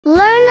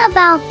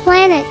about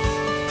planets.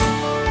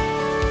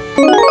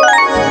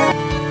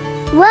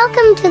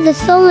 Welcome to the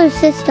solar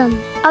system.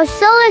 Our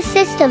solar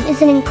system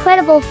is an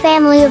incredible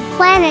family of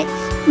planets,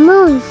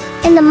 moons,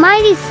 and the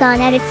mighty sun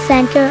at its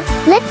center.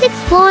 Let's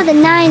explore the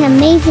 9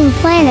 amazing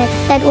planets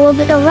that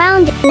orbit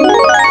around it.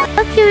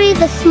 Mercury,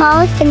 the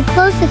smallest and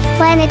closest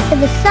planet to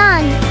the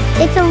sun.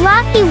 It's a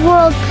rocky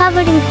world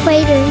covered in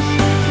craters.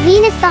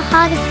 Venus, the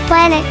hottest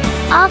planet,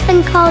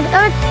 often called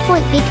Earth's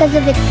twin because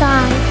of its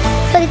size.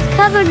 But it's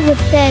covered with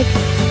thick,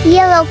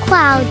 yellow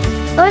clouds.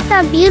 Earth,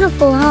 our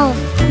beautiful home,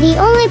 the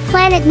only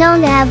planet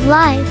known to have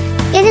life.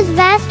 It has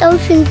vast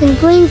oceans and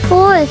green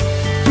forests.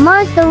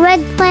 Mars, the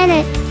red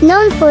planet,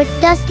 known for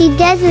its dusty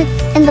deserts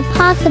and the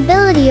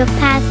possibility of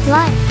past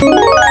life.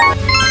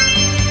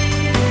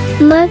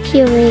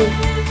 Mercury.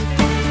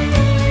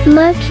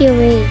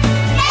 Mercury.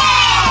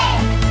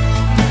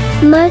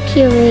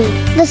 Mercury,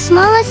 the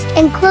smallest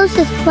and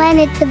closest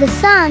planet to the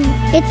sun.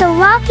 It's a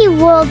rocky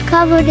world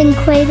covered in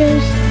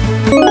craters.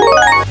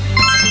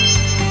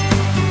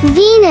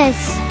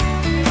 Venus.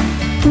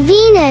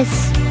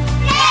 Venus.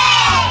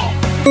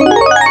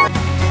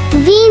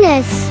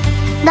 Venus,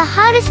 the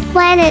hottest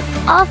planet,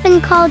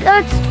 often called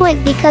Earth's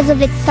twin because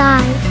of its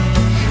size.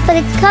 But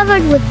it's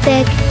covered with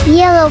thick,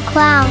 yellow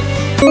clouds.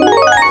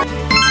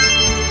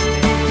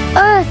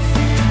 Earth.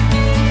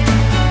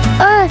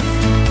 Earth.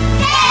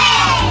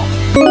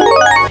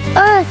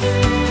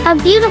 Earth, our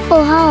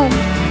beautiful home,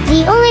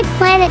 the only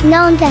planet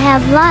known to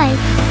have life.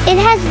 It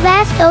has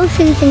vast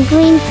oceans and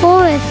green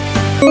forests.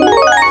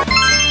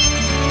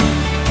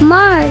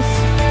 Mars.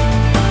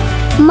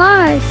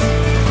 Mars.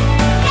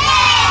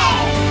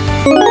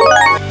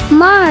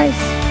 Mars,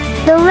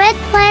 the red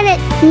planet,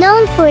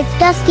 known for its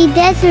dusty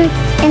deserts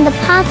and the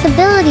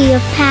possibility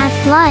of past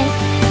life.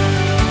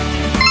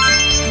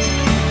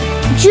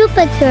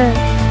 Jupiter.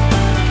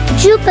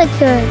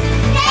 Jupiter.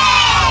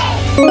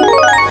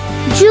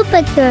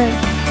 Jupiter,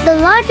 the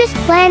largest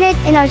planet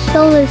in our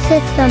solar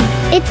system.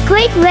 Its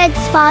great red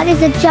spot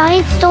is a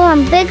giant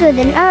storm bigger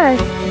than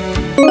Earth.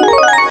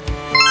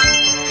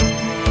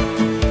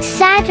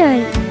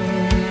 Saturn.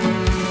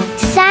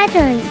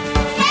 Saturn.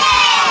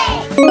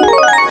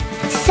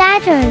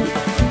 Saturn,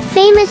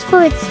 famous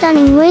for its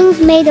stunning rings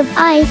made of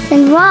ice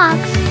and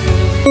rocks.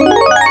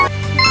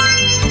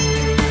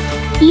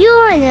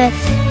 Uranus.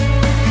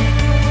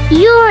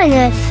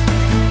 Uranus.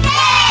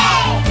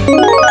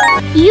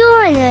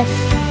 Uranus,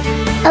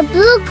 a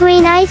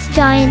blue-green ice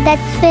giant that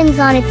spins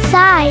on its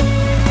side.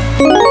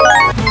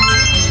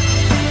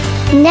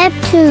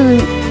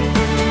 Neptune.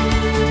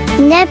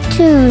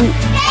 Neptune.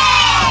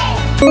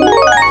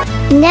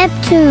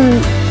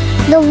 Neptune,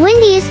 the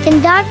windiest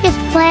and darkest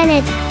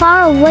planet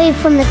far away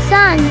from the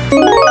sun.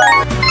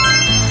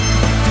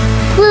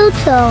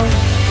 Pluto.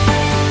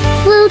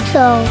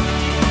 Pluto.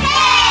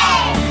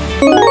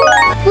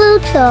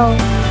 Pluto,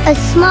 a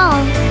small,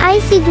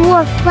 icy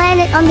dwarf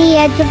planet on the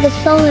edge of the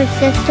solar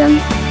system.